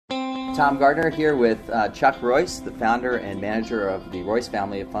Tom Gardner here with Chuck Royce, the founder and manager of the Royce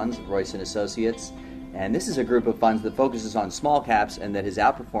family of funds, Royce & Associates. And this is a group of funds that focuses on small caps and that has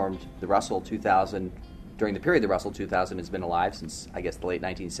outperformed the Russell 2000 during the period the Russell 2000 has been alive since, I guess, the late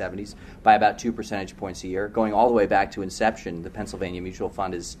 1970s by about 2 percentage points a year. Going all the way back to inception, the Pennsylvania Mutual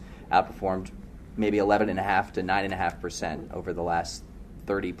Fund has outperformed maybe 11.5% to 9.5% over the last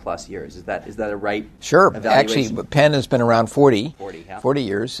 30-plus years. Is that a right Sure. evaluation? Actually, Penn has been around 40 yeah.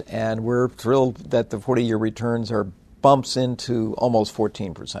 years, and we're thrilled that the 40-year returns are bumps into almost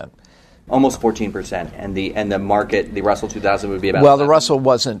 14%. Almost 14%, and the market, the Russell 2000 would be about. Well, the Russell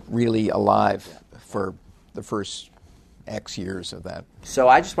wasn't really alive for the first X years of that. So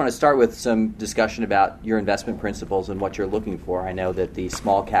I just want to start with some discussion about your investment principles and what you're looking for. I know that the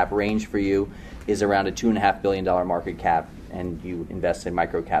small cap range for you is around a $2.5 billion market cap, and you invest in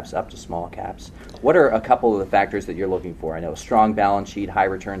micro caps up to small caps. What are a couple of the factors that you're looking for? I know strong balance sheet, high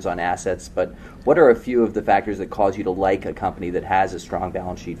returns on assets, but what are a few of the factors that cause you to like a company that has a strong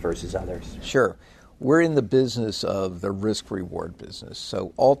balance sheet versus others? Sure. We're in the business of the risk-reward business.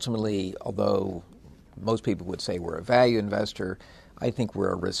 So ultimately, although most people would say we're a value investor, I think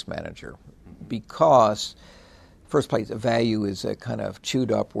we're a risk manager because, first place, a value is a kind of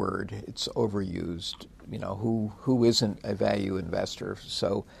chewed up word. It's overused. You know, who isn't a value investor?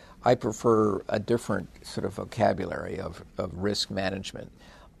 So I prefer a different sort of vocabulary of risk management.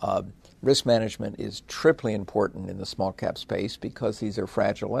 Risk management is triply important in the small cap space because these are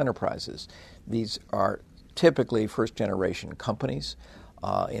fragile enterprises. These are typically first generation companies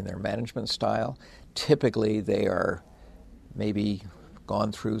in their management style. Typically they are maybe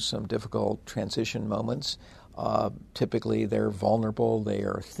gone through some difficult transition moments. Typically they're vulnerable, they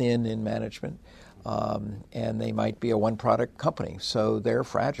are thin in management. And they might be a one-product company, so they're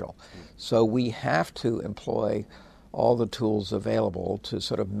fragile. So we have to employ all the tools available to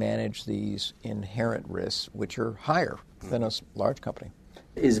sort of manage these inherent risks, which are higher than a large company.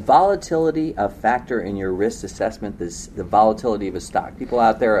 Is volatility a factor in your risk assessment, the volatility of a stock? People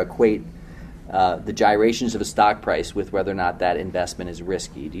out there equate the gyrations of a stock price with whether or not that investment is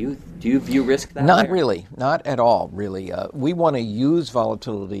risky. Do you view risk that way? Not really. Not at all, really. We want to use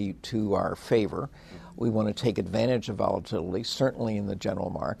volatility to our favor. We want to take advantage of volatility, certainly in the general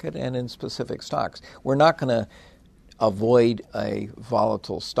market and in specific stocks. We're not going to avoid a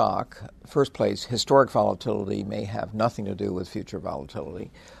volatile stock. First place, historic volatility may have nothing to do with future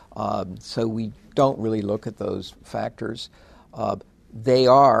volatility. So we don't really look at those factors. They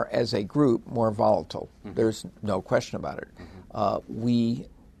are, as a group, more volatile. Mm-hmm. There's no question about it. Mm-hmm. We,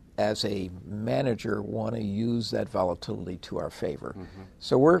 as a manager, want to use that volatility to our favor. Mm-hmm.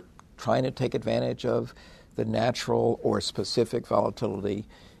 So we're trying to take advantage of the natural or specific volatility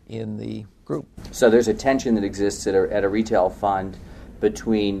in the group. So there's a tension that exists at a retail fund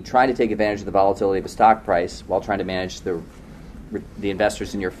between trying to take advantage of the volatility of a stock price while trying to manage the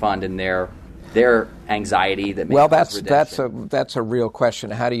investors in your fund and their anxiety that may cause redemption. That's a real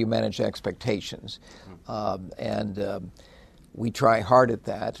question. How do you manage expectations? We try hard at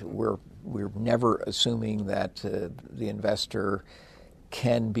that. We're never assuming that the investor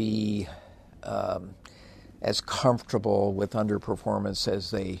can be as comfortable with underperformance as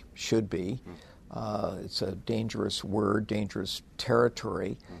they should be. It's a dangerous word, dangerous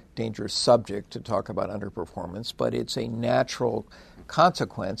territory, dangerous subject to talk about underperformance, but it's a natural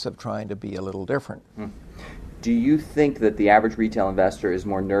consequence of trying to be a little different. Do you think that the average retail investor is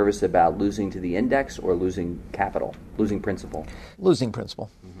more nervous about losing to the index or losing capital, losing principal? Losing principal,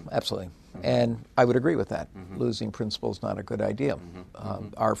 absolutely. And I would agree with that. Losing principal is not a good idea.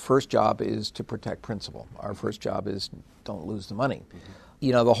 Our first job is to protect principal. Our first job is don't lose the money.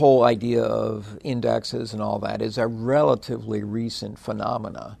 You know, the whole idea of indexes and all that is a relatively recent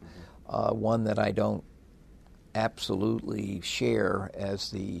phenomena, one that I don't absolutely share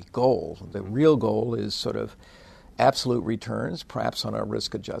as the goal. The real goal is sort of absolute returns, perhaps on a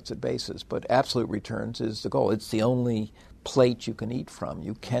risk-adjusted basis, but absolute returns is the goal. It's the only plate you can eat from.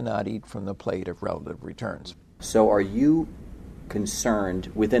 You cannot eat from the plate of relative returns. So are you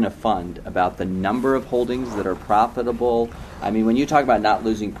concerned within a fund about the number of holdings that are profitable? I mean, when you talk about not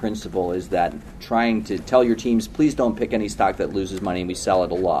losing principal, is that trying to tell your teams, please don't pick any stock that loses money and we sell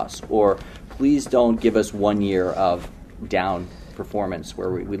at a loss? Or please don't give us 1 year of down performance where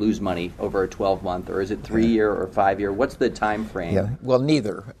we lose money over a 12-month, or is it 3-year or 5-year? What's the time frame? Yeah. Well,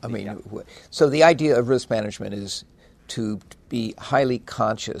 neither. I mean, so the idea of risk management is to be highly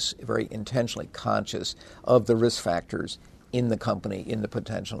conscious, very intentionally conscious of the risk factors in the company, in the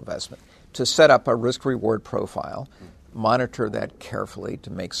potential investment, to set up a risk-reward profile, monitor that carefully to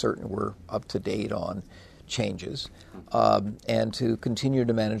make certain we're up to date on changes and to continue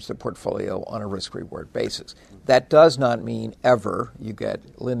to manage the portfolio on a risk-reward basis. That does not mean ever you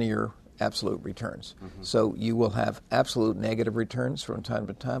get linear absolute returns. So you will have absolute negative returns from time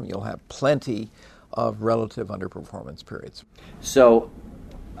to time. You'll have plenty of relative underperformance periods. So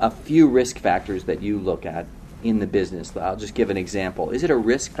a few risk factors that you look at in the business. I'll just give an example. Is it a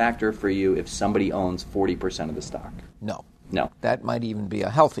risk factor for you if somebody owns 40% of the stock? No. No. That might even be a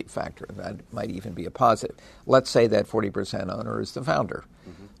healthy factor. That might even be a positive. Let's say that 40% owner is the founder.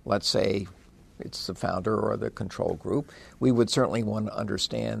 Let's say it's the founder or the control group. We would certainly want to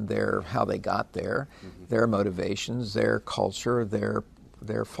understand how they got there, their motivations, their culture,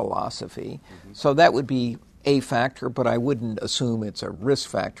 their philosophy. So that would be a factor, but I wouldn't assume it's a risk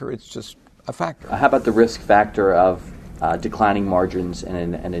factor. It's just a factor. How about the risk factor of declining margins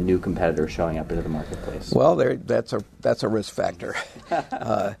and a new competitor showing up into the marketplace? Well, that's a risk factor.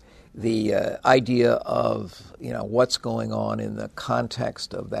 The idea of what's going on in the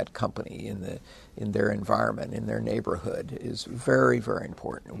context of that company, in their environment, in their neighborhood, is very, very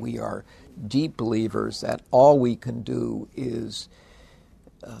important. We are deep believers that all we can do is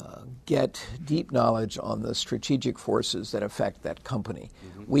get deep knowledge on the strategic forces that affect that company.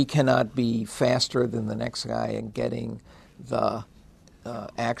 We cannot be faster than the next guy in getting the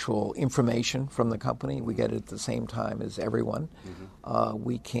actual information from the company. We get it at the same time as everyone.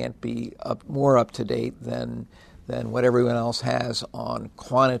 We can't be more up to date than what everyone else has on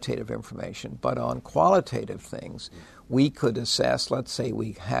quantitative information. But on qualitative things, we could assess, let's say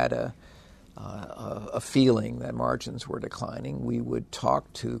we had a feeling that margins were declining. We would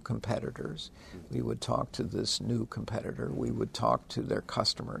talk to competitors. We would talk to this new competitor. We would talk to their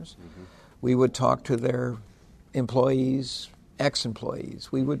customers. We would talk to their employees,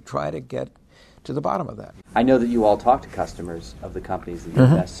 ex-employees. We would try to get to the bottom of that. I know that you all talk to customers of the companies that you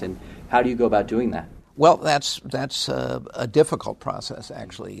invest in. How do you go about doing that? Well, that's a difficult process,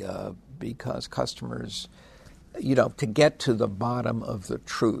 actually, because customers, to get to the bottom of the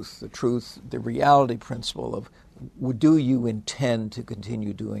truth, the reality principle of do you intend to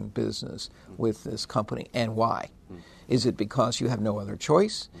continue doing business with this company and why? Is it because you have no other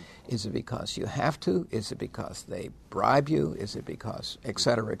choice? Is it because you have to? Is it because they bribe you? Is it because, et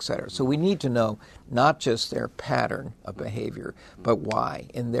cetera, et cetera? So we need to know not just their pattern of behavior, but why.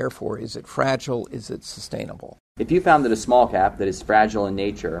 And therefore, is it fragile? Is it sustainable? If you found that a small cap that is fragile in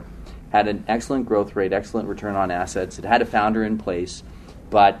nature had an excellent growth rate, excellent return on assets, it had a founder in place,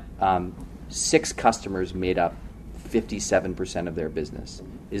 but 6 customers made up 57% of their business,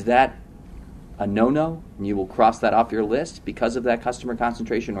 is that a no-no, and you will cross that off your list because of that customer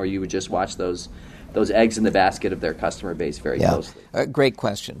concentration, or you would just watch those eggs in the basket of their customer base very closely? Great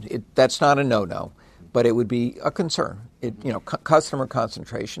question. That's not a no-no, but it would be a concern. Customer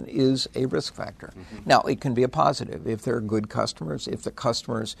concentration is a risk factor. Now, it can be a positive if they're good customers,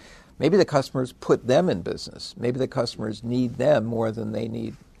 maybe the customers put them in business. Maybe the customers need them more than they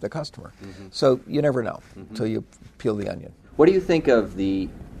need the customer. So you never know until you peel the onion. What do you think of the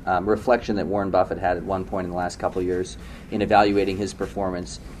reflection that Warren Buffett had at one point in the last couple of years in evaluating his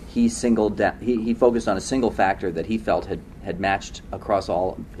performance? He focused on a single factor that he felt had matched across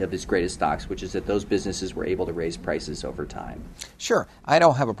all of his greatest stocks, which is that those businesses were able to raise prices over time. Sure. I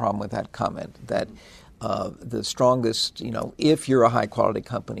don't have a problem with that comment, that the strongest, if you're a high-quality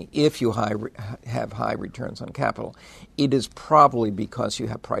company, if you have high returns on capital, it is probably because you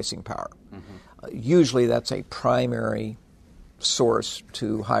have pricing power. Usually that's a primary source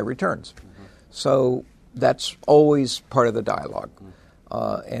to high returns. So that's always part of the dialogue.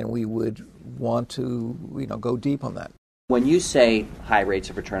 And we would want to go deep on that. When you say high rates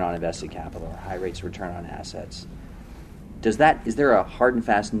of return on invested capital or high rates of return on assets, is there a hard and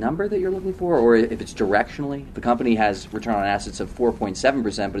fast number that you're looking for? Or if it's directionally, the company has return on assets of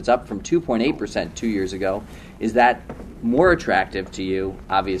 4.7%, but it's up from 2.8% 2 years ago, is that more attractive to you?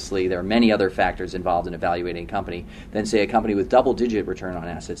 Obviously, there are many other factors involved in evaluating a company than, say, a company with double-digit return on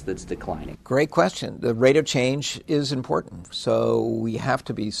assets that's declining. Great question. The rate of change is important, so we have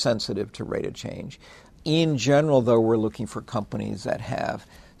to be sensitive to rate of change. In general, though, we're looking for companies that have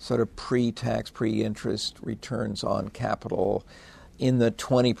sort of pre-tax, pre-interest returns on capital in the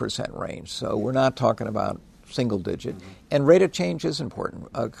 20% range. So we're not talking about single digit. And rate of change is important.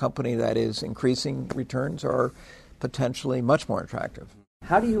 A company that is increasing returns are potentially much more attractive.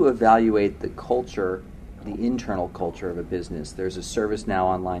 How do you evaluate the culture, the internal culture of a business? There's a service now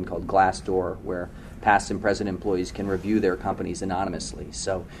online called Glassdoor where past and present employees can review their companies anonymously.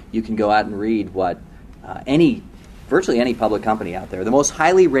 So you can go out and read what virtually any public company out there, the most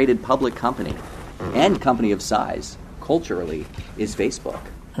highly rated public company and company of size culturally is Facebook.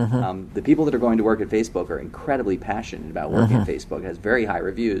 The people that are going to work at Facebook are incredibly passionate about working at Facebook. It has very high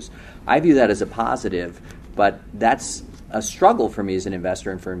reviews. I view that as a positive, but that's a struggle for me as an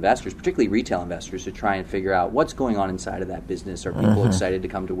investor and for investors, particularly retail investors, to try and figure out what's going on inside of that business. Are people excited to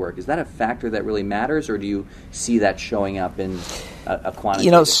come to work? Is that a factor that really matters, or do you see that showing up in a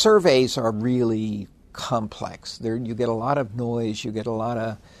quantitative? Surveys are really complex. You get a lot of noise, you get a lot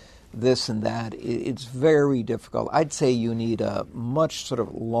of this and that. It's very difficult. I'd say you need a much sort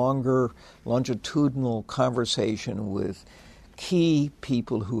of longer, longitudinal conversation with key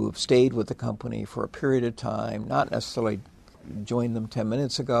people who have stayed with the company for a period of time, not necessarily joined them 10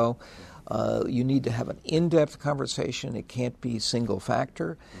 minutes ago. You need to have an in-depth conversation. It can't be single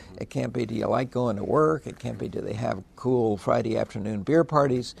factor. It can't be, do you like going to work? It can't be, do they have cool Friday afternoon beer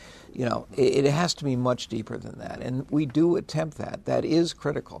parties? It has to be much deeper than that. And we do attempt that. That is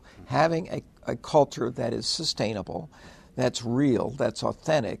critical. Having a culture that is sustainable, that's real, that's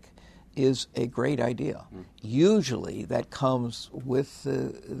authentic, is a great idea. Usually that comes with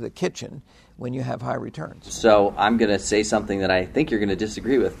the kitchen when you have high returns. So I'm going to say something that I think you're going to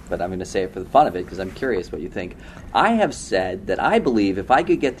disagree with, but I'm going to say it for the fun of it because I'm curious what you think. I have said that I believe if I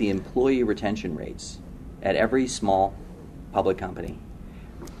could get the employee retention rates at every small public company,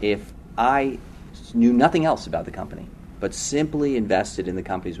 if I knew nothing else about the company, but simply invested in the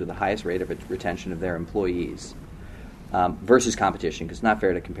companies with the highest rate of retention of their employees, versus competition, because it's not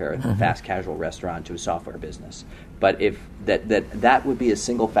fair to compare a fast casual restaurant to a software business. But if that would be a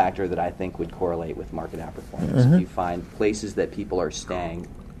single factor that I think would correlate with market outperformance. If you find places that people are staying,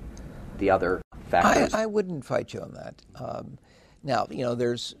 the other factors. I wouldn't fight you on that. Now,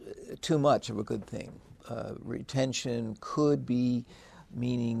 there's too much of a good thing. Retention could be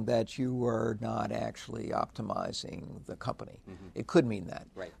meaning that you are not actually optimizing the company. It could mean that.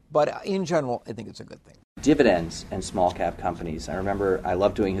 Right. But in general, I think it's a good thing. Dividends and small cap companies. I remember I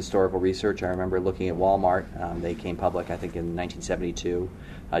love doing historical research. I remember looking at Walmart. They came public, I think, in 1972.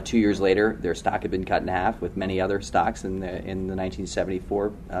 2 years later, their stock had been cut in half with many other stocks in the 1974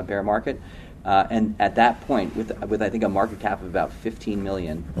 bear market. And at that point, with I think a market cap of about $15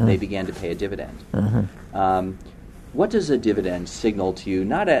 million, they began to pay a dividend. What does a dividend signal to you?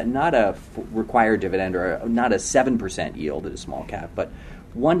 Not a required dividend or not a 7% yield at a small cap, but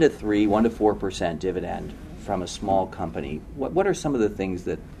 1 to 3, 1 to 4% dividend from a small company. What are some of the things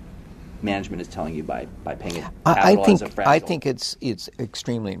that management is telling you by paying it capital as a fractional? I think it's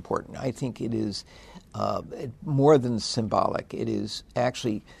extremely important. I think it is more than symbolic. It is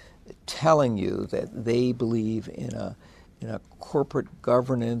actually telling you that they believe in a corporate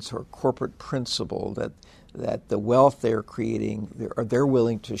governance or corporate principle that the wealth they're creating, they're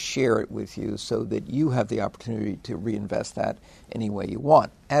willing to share it with you so that you have the opportunity to reinvest that any way you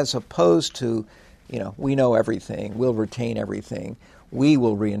want, as opposed to, we know everything, we'll retain everything, we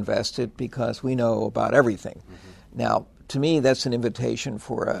will reinvest it because we know about everything. Now, to me, that's an invitation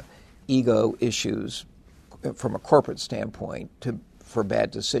for ego issues from a corporate standpoint for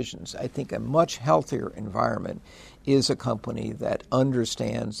bad decisions. I think a much healthier environment is a company that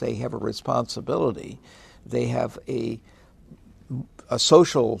understands they have a responsibility. They have a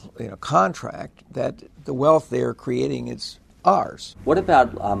social contract that the wealth they're creating is ours. What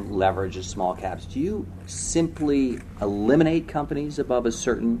about leverage of small caps? Do you simply eliminate companies above a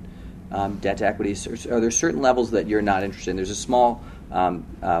certain debt to equity? Are there certain levels that you're not interested in? There's a small,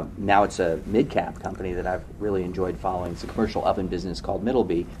 now it's a mid-cap company that I've really enjoyed following. It's a commercial oven business called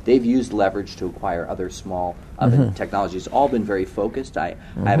Middleby. They've used leverage to acquire other small oven technologies. It's all been very focused. I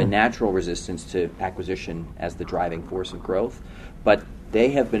have a natural resistance to acquisition as the driving force of growth, but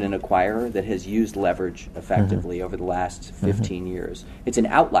they have been an acquirer that has used leverage effectively over the last 15 years. It's an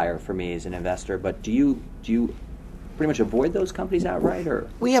outlier for me as an investor, but do you pretty much avoid those companies outright? Or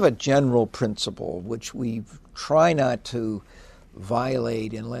we have a general principle which we try not to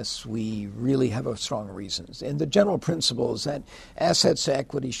violate unless we really have a strong reasons. And the general principle is that assets to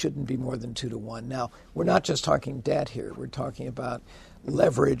equity shouldn't be more than 2 to 1. Now, we're not just talking debt here. We're talking about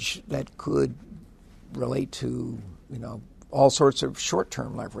leverage that could relate to, all sorts of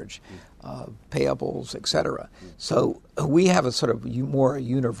short-term leverage, payables, et cetera. So we have a sort of more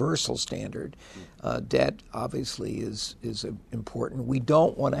universal standard. Debt, obviously, is important. We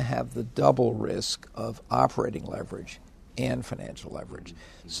don't want to have the double risk of operating leverage and financial leverage.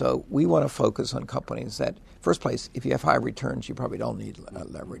 So we want to focus on companies that, first place, if you have high returns, you probably don't need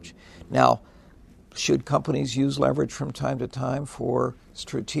leverage. Now, should companies use leverage from time to time for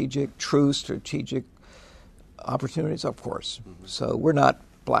true strategic opportunities? Of course. So we're not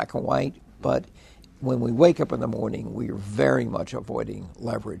black and white, but when we wake up in the morning, we are very much avoiding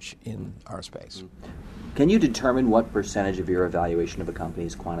leverage in our space. Can you determine what percentage of your evaluation of a company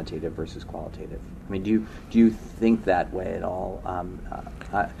is quantitative versus qualitative? I mean, do you think that way at all?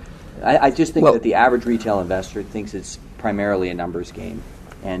 I just think that the average retail investor thinks it's primarily a numbers game,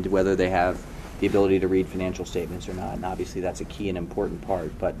 and whether they have the ability to read financial statements or not. And obviously, that's a key and important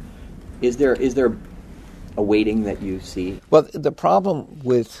part. But is there a weighting that you see? Well, the problem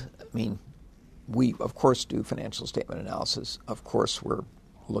with, we of course do financial statement analysis. Of course, we're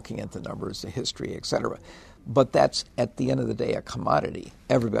looking at the numbers, the history, et cetera. But that's, at the end of the day, a commodity.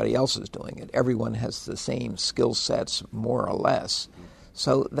 Everybody else is doing it. Everyone has the same skill sets, more or less.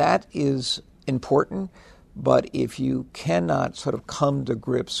 So that is important. But if you cannot sort of come to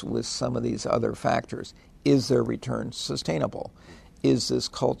grips with some of these other factors, is their return sustainable? Is this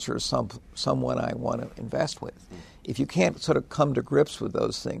culture someone I want to invest with? If you can't sort of come to grips with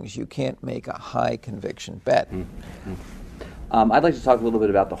those things, you can't make a high conviction bet. I'd like to talk a little bit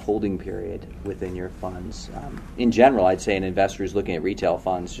about the holding period within your funds. In general, I'd say an investor is looking at retail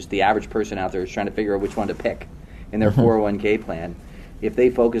funds, just the average person out there is trying to figure out which one to pick in their 401k plan. If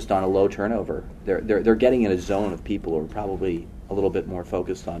they focused on a low turnover, they're getting in a zone of people who are probably a little bit more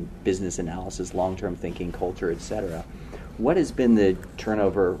focused on business analysis, long-term thinking, culture, et cetera. What has been the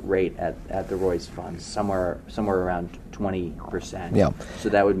turnover rate at the Royce funds? Somewhere around 20%. Yeah. So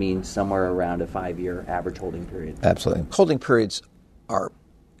that would mean somewhere around a 5-year average holding period. Absolutely. Holding periods are,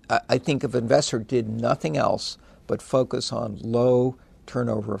 I think if an investor did nothing else but focus on low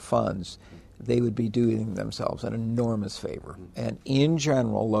turnover funds, they would be doing themselves an enormous favor. And in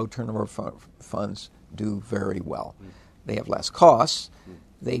general, low turnover funds do very well. They have less costs.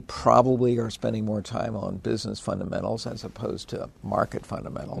 They probably are spending more time on business fundamentals as opposed to market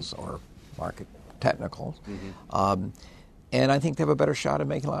fundamentals or market technicals. And I think they have a better shot at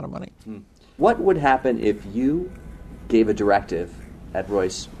making a lot of money. What would happen if you gave a directive at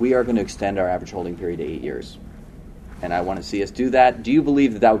Royce, we are going to extend our average holding period to 8 years? And I want to see us do that. Do you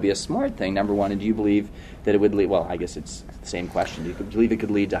believe that would be a smart thing, number one? And do you believe that it would lead, well, I guess it's the same question. Do you believe it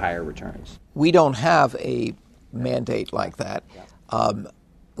could lead to higher returns? We don't have a mandate like that.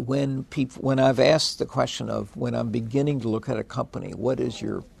 When I've asked the question of when I'm beginning to look at a company, what is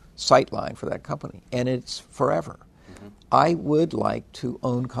your sight line for that company? And it's forever. I would like to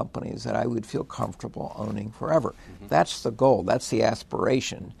own companies that I would feel comfortable owning forever. That's the goal. That's the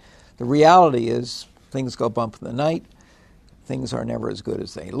aspiration. The reality is things go bump in the night. Things are never as good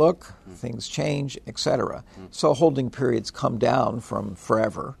as they look. Things change, etc. So holding periods come down from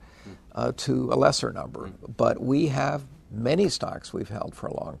forever to a lesser number. But we have many stocks we've held for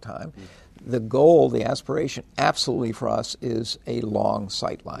a long time. The goal, the aspiration, absolutely for us is a long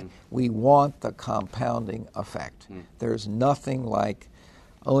sight line. We want the compounding effect. There's nothing like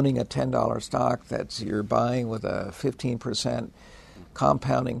owning a $10 stock that's you're buying with a 15%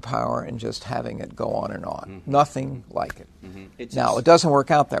 compounding power and just having it go on and on. Nothing like it. Now, it doesn't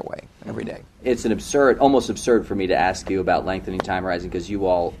work out that way every day. It's almost absurd for me to ask you about lengthening time horizon because you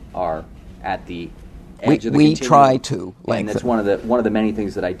all are at the edge of the we continuum. try to lengthen. And that's one of the many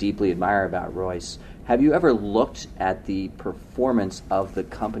things that I deeply admire about Royce. Have you ever looked at the performance of the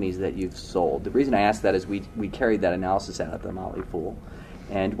companies that you've sold? The reason I ask that is we carried that analysis out at the Motley Fool,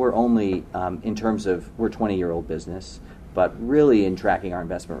 and we're only, in terms of, we're a 20-year-old business, but really in tracking our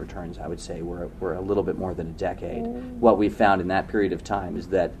investment returns, I would say we're a little bit more than a decade. What we found in that period of time is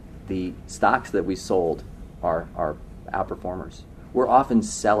that the stocks that we sold are outperformers. We're often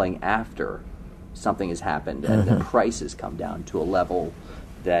selling after something has happened and the price has come down to a level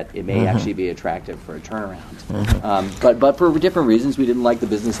that it may actually be attractive for a turnaround. But for different reasons, we didn't like the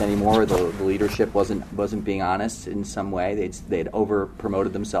business anymore. The leadership wasn't being honest in some way. They'd over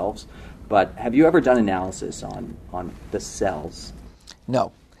promoted themselves. But have you ever done analysis on the sells?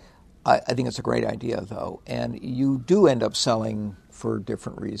 No. I think it's a great idea, though. And you do end up selling for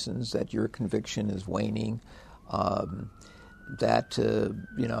different reasons, that your conviction is waning, that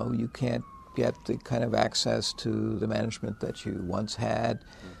you can't get the kind of access to the management that you once had,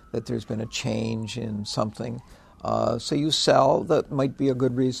 that there's been a change in something. So you sell. That might be a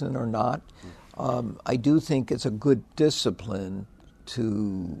good reason or not. I do think it's a good discipline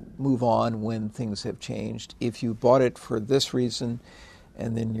to move on when things have changed. If you bought it for this reason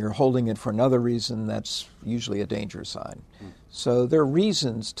and then you're holding it for another reason, that's usually a danger sign. So there are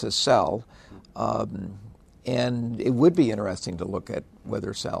reasons to sell, and it would be interesting to look at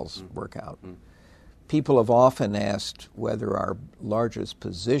whether sells work out. People have often asked whether our largest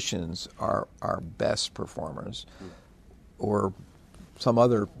positions are our best performers or some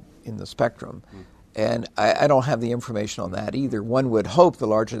other in the spectrum. And I don't have the information on that either. One would hope the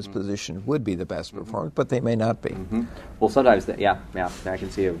largest position would be the best performance, but they may not be. Mm-hmm. Well, sometimes, I can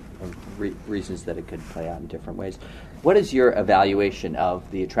see reasons that it could play out in different ways. What is your evaluation of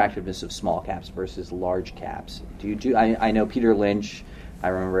the attractiveness of small caps versus large caps? I know Peter Lynch, I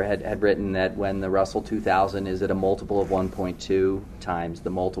remember, had written that when the Russell 2000 is at a multiple of 1.2 times the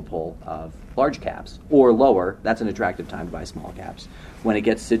multiple of large caps, or lower, that's an attractive time to buy small caps. When it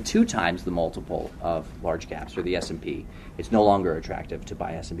gets to 2 times the multiple of large caps, or the S&P, it's no longer attractive to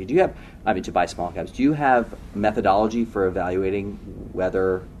buy S&P. To buy small caps. Do you have methodology for evaluating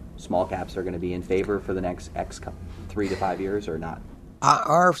whether small caps are going to be in favor for the next 3 to 5 years or not?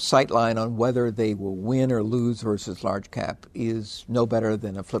 Our sight line on whether they will win or lose versus large cap is no better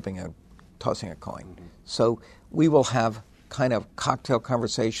than tossing a coin. Mm-hmm. So we will have kind of cocktail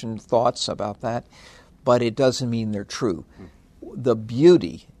conversation thoughts about that, but it doesn't mean they're true. Mm-hmm. The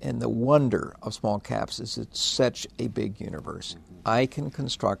beauty and the wonder of small caps is it's such a big universe. Mm-hmm. I can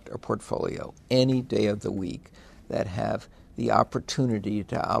construct a portfolio any day of the week that have the opportunity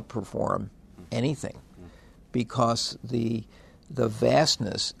to outperform anything because the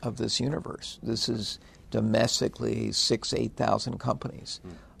vastness of this universe. This is domestically 8,000 companies,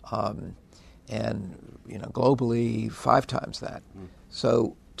 and globally 5 times that.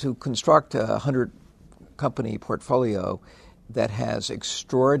 So to construct a 100-company portfolio that has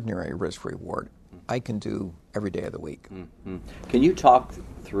extraordinary risk reward, I can do every day of the week. Mm-hmm. Can you talk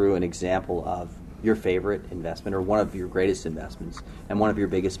through an example of your favorite investment or one of your greatest investments and one of your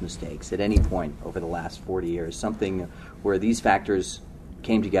biggest mistakes at any point over the last 40 years, something where these factors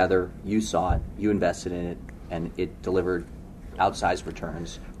came together, you saw it, you invested in it, and it delivered outsized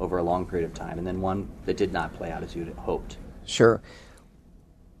returns over a long period of time, and then one that did not play out as you'd hoped? Sure.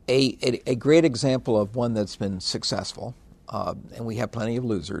 A great example of one that's been successful, and we have plenty of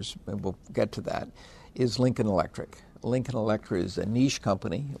losers, and we'll get to that, is Lincoln Electric. Lincoln Electric is a niche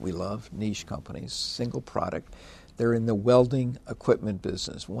company. We love niche companies, single product. They're in the welding equipment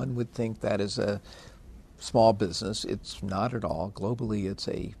business. One would think that is a small business. It's not at all. Globally, it's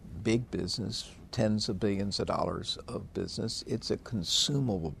a big business, tens of billions of dollars of business. It's a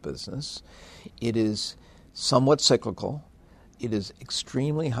consumable business. It is somewhat cyclical. It is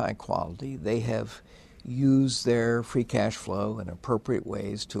extremely high quality. They have used their free cash flow in appropriate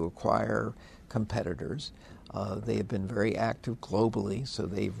ways to acquire competitors. They have been very active globally, so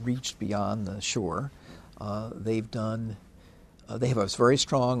they've reached beyond the shore. They have a very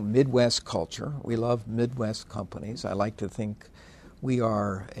strong Midwest culture. We love Midwest companies. I like to think we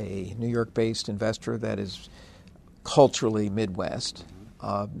are a New York-based investor that is culturally Midwest.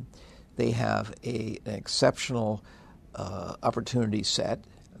 They have an exceptional opportunity set.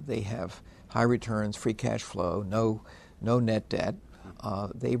 They have high returns, free cash flow, no net debt.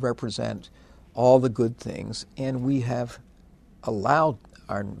 They represent all the good things, and we have allowed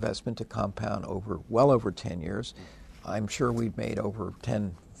our investment to compound well over 10 years. I'm sure we've made over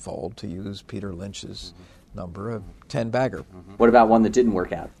 10-fold, to use Peter Lynch's number, of 10-bagger. What about one that didn't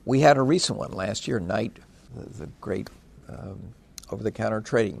work out? We had a recent one last year, Knight, the great over-the-counter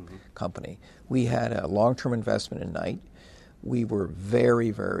trading company. We had a long-term investment in Knight. We were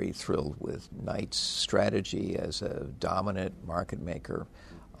very, very thrilled with Knight's strategy as a dominant market maker.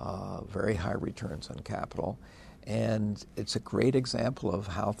 Very high returns on capital. And it's a great example of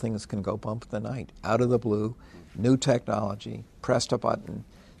how things can go bump in the night. Out of the blue, new technology, pressed a button,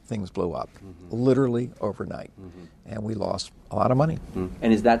 things blew up, literally overnight. And we lost a lot of money.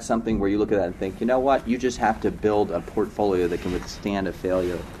 And is that something where you look at that and think, you know what, you just have to build a portfolio that can withstand a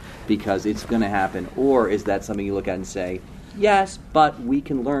failure because it's going to happen? Or is that something you look at and say, yes, but we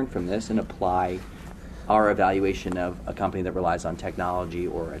can learn from this and apply our evaluation of a company that relies on technology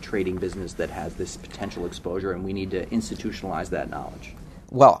or a trading business that has this potential exposure, and we need to institutionalize that knowledge?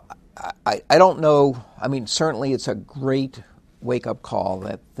 Well, I don't know. I mean, certainly it's a great wake-up call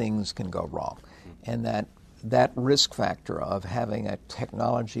that things can go wrong, and that risk factor of having a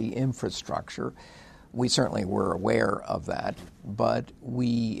technology infrastructure, we certainly were aware of that, but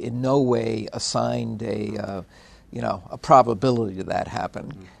we in no way assigned a probability to that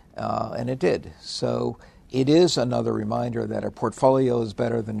happen. And it did. So it is another reminder that a portfolio is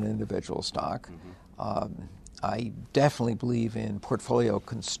better than an individual stock. I definitely believe in portfolio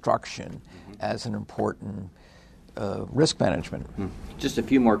construction as an important risk management. Just a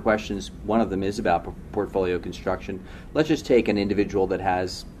few more questions. One of them is about portfolio construction. Let's just take an individual that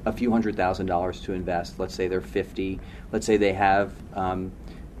has a few $100,000 to invest. Let's say they're 50. Let's say they have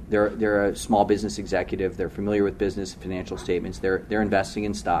they're a small business executive. They're familiar with business financial statements. They're investing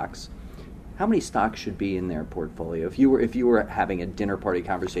in stocks. how many stocks should be in their portfolio? If you were having a dinner party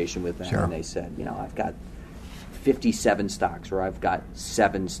conversation with them, Sure. and they said, I've got 57 stocks, or I've got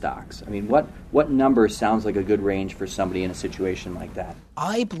 7 stocks. I mean, what number sounds like a good range for somebody in a situation like that?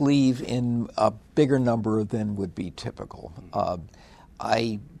 I believe in a bigger number than would be typical.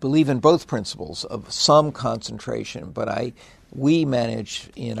 I believe in both principles of some concentration, but we manage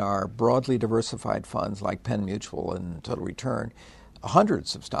in our broadly diversified funds like Penn Mutual and Total Return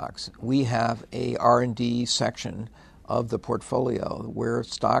hundreds of stocks. We have a R&D section of the portfolio where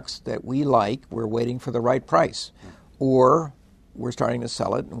stocks that we like, we're waiting for the right price, or we're starting to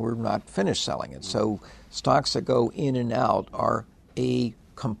sell it and we're not finished selling it. So stocks that go in and out are a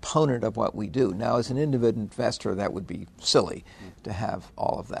component of what we do. Now, as an individual investor, that would be silly to have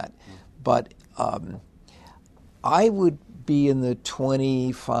all of that. But I would be in the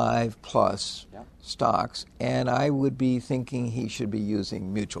 25 plus stocks, and I would be thinking he should be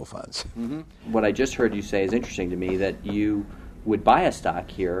using mutual funds. Mm-hmm. What I just heard you say is interesting to me, that you would buy a stock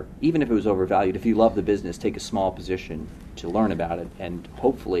here, even if it was overvalued, if you love the business, take a small position to learn about it, and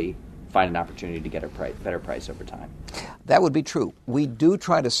hopefully find an opportunity to get a better price over time. That would be true. We do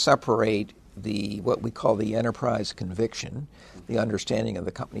try to separate what we call the enterprise conviction, the understanding of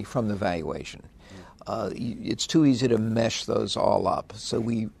the company, from the valuation. It's too easy to mesh those all up. So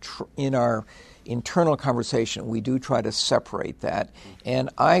in our internal conversation, we do try to separate that. And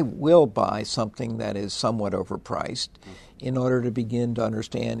I will buy something that is somewhat overpriced in order to begin to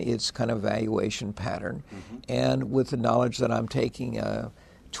understand its kind of valuation pattern. And with the knowledge that I'm taking a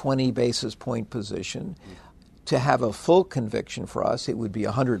 20 basis point position, to have a full conviction for us, it would be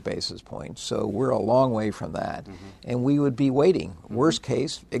 100 basis points. So we're a long way from that. And we would be waiting. Worst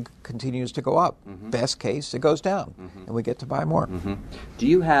case, it continues to go up. Best case, it goes down. And we get to buy more. Do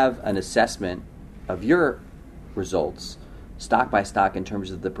you have an assessment of your results, stock by stock, in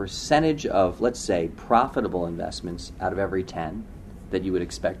terms of the percentage of, let's say, profitable investments out of every 10 that you would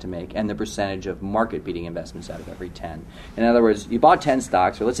expect to make, and the percentage of market-beating investments out of every 10? In other words, you bought 10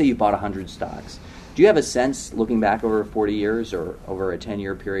 stocks, or let's say you bought 100 stocks. Do you have a sense, looking back over 40 years or over a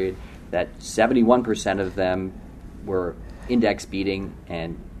 10-year period, that 71% of them were index beating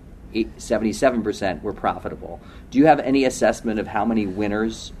and 77% were profitable? Do you have any assessment of how many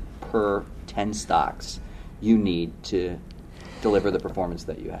winners per 10 stocks you need to deliver the performance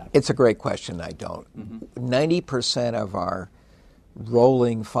that you have? It's a great question. I don't. 90% of our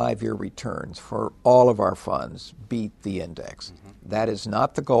rolling 5-year returns for all of our funds beat the index. That is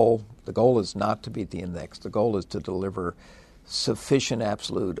not the goal. The goal is not to beat the index. The goal is to deliver sufficient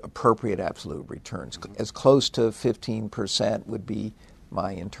appropriate absolute returns. As close to 15% would be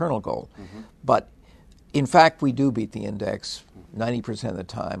my internal goal. But in fact, we do beat the index 90% of the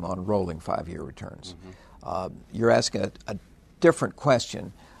time on rolling 5-year returns. You're asking a different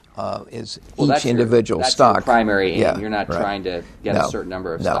question. Is each individual stock. That's your primary aim. Yeah, You're not trying to get a certain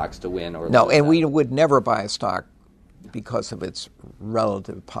number of stocks to win or no, lose. and we would never buy a stock because of its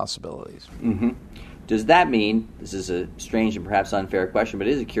relative possibilities. Does that mean, this is a strange and perhaps unfair question, but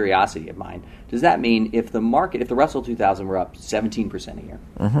it is a curiosity of mine, does that mean if the Russell 2000 were up 17% a year,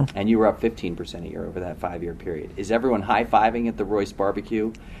 and you were up 15% a year over that 5-year period, is everyone high-fiving at the Royce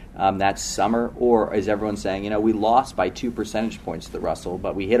barbecue that summer, or is everyone saying, we lost by 2 percentage points to the Russell,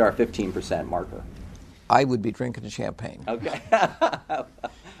 but we hit our 15% marker? I would be drinking champagne. Okay.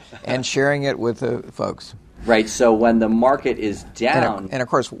 And sharing it with the folks. Right, so when the market is down... And of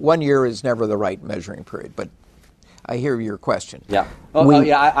course, 1 year is never the right measuring period, but I hear your question. Yeah.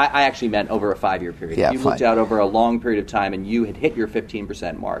 I actually meant over a 5-year period. Yeah, if you looked out over a long period of time and you had hit your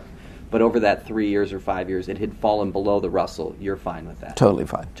 15% mark, but over that 3 years or 5 years it had fallen below the Russell, you're fine with that? Totally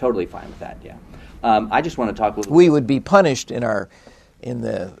fine. Totally fine with that, yeah. I just want to talk a little We would be punished in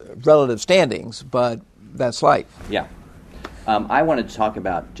the relative standings, but that's life. Yeah. I wanted to talk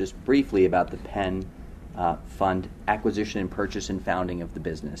about, just briefly, about the Penn fund acquisition and purchase and founding of the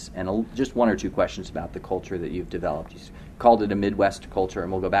business, and just 1 or 2 questions about the culture that you've developed. You called it a Midwest culture,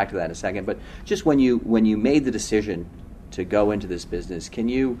 and we'll go back to that in a second. But just when you made the decision to go into this business, can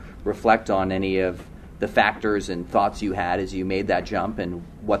you reflect on any of the factors and thoughts you had as you made that jump, and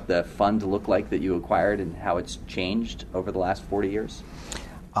what the fund looked like that you acquired and how it's changed over the last 40 years?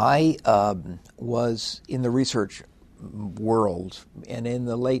 I was in the research world, and in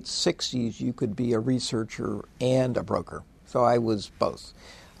the late 60s you could be a researcher and a broker. So I was both.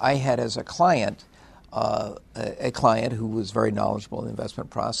 I had as a client a client who was very knowledgeable in the investment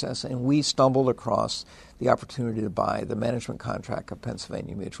process, and we stumbled across the opportunity to buy the management contract of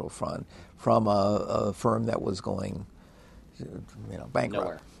Pennsylvania Mutual Fund from a firm that was going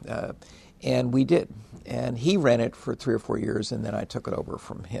bankrupt. And we did. And he ran it for 3 or 4 years, and then I took it over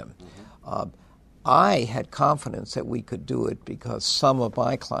from him. I had confidence that we could do it because some of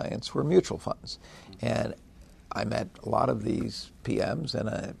my clients were mutual funds. And I met a lot of these PMs, and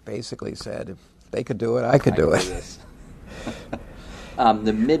I basically said, if they could do it, I could do it.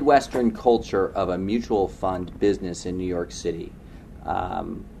 The Midwestern culture of a mutual fund business in New York City.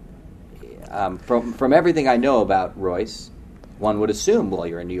 From everything I know about Royce, one would assume, well,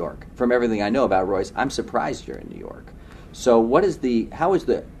 you're in New York. From everything I know about Royce, I'm surprised you're in New York. So, how is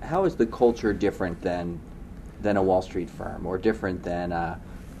the culture different than a Wall Street firm, or different than a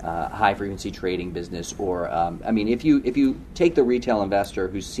high frequency trading business? Or if you take the retail investor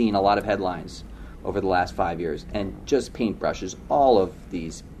who's seen a lot of headlines over the last 5 years and just paintbrushes, all of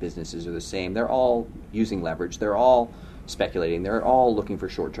these businesses are the same. They're all using leverage. They're all speculating. They're all looking for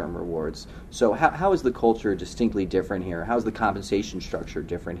short-term rewards. So how is the culture distinctly different here? How's the compensation structure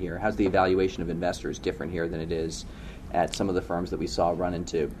different here? How's the evaluation of investors different here than it is at some of the firms that we saw run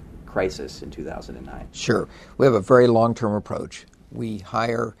into crisis in 2009? Sure. We have a very long-term approach. We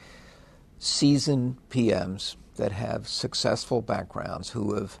hire seasoned PMs that have successful backgrounds,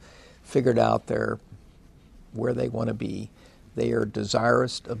 who have figured out where they want to be. They are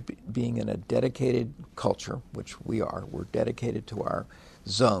desirous of being in a dedicated culture, which we are. We're dedicated to our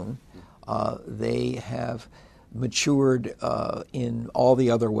zone. They have matured in all the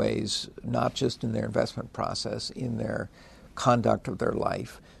other ways, not just in their investment process, in their conduct of their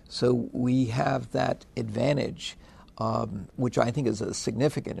life. So we have that advantage, which I think is a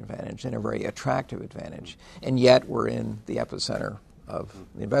significant advantage and a very attractive advantage. And yet we're in the epicenter of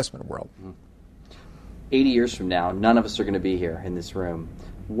the investment world. 80 years from now, none of us are going to be here in this room.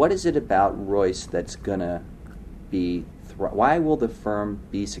 What is it about Royce that's going to be... why will the firm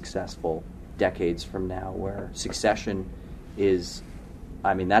be successful decades from now, where succession is...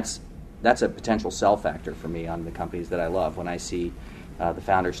 that's a potential sell factor for me on the companies that I love. When I see the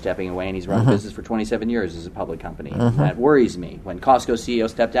founder stepping away, and he's run a business for 27 years as a public company. That worries me. When Costco's CEO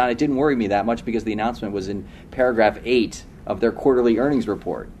stepped down, it didn't worry me that much because the announcement was in paragraph 8 of their quarterly earnings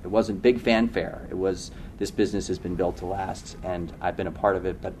report. It wasn't big fanfare. It was, this business has been built to last, and I've been a part of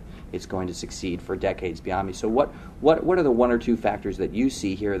it, but it's going to succeed for decades beyond me. So what are the one or two factors that you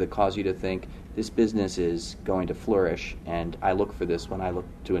see here that cause you to think this business is going to flourish? And I look for this when I look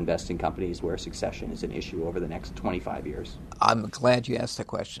to invest in companies where succession is an issue over the next 25 years. I'm glad you asked that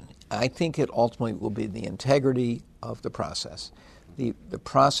question. I think it ultimately will be the integrity of the process. The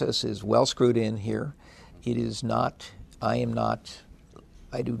process is well screwed in here. It is not... I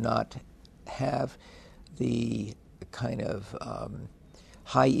do not have the kind of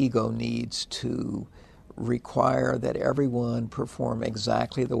high ego needs to require that everyone perform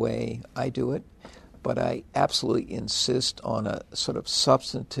exactly the way I do it, but I absolutely insist on a sort of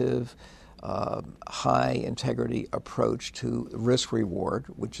substantive, high integrity approach to risk reward,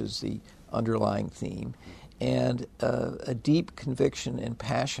 which is the underlying theme, and a deep conviction and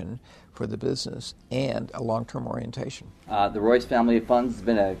passion for the business, and a long-term orientation. The Royce family of funds has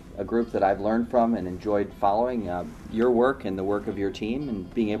been a group that I've learned from and enjoyed following your work and the work of your team,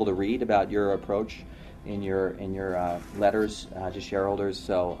 and being able to read about your approach in your letters to shareholders.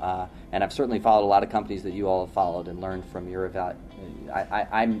 So, and I've certainly followed a lot of companies that you all have followed and learned from your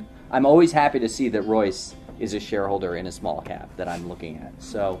I'm always happy to see that Royce is a shareholder in a small cap that I'm looking at.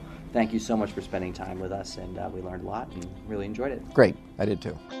 So, thank you so much for spending time with us, and we learned a lot and really enjoyed it. Great, I did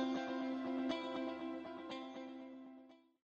too.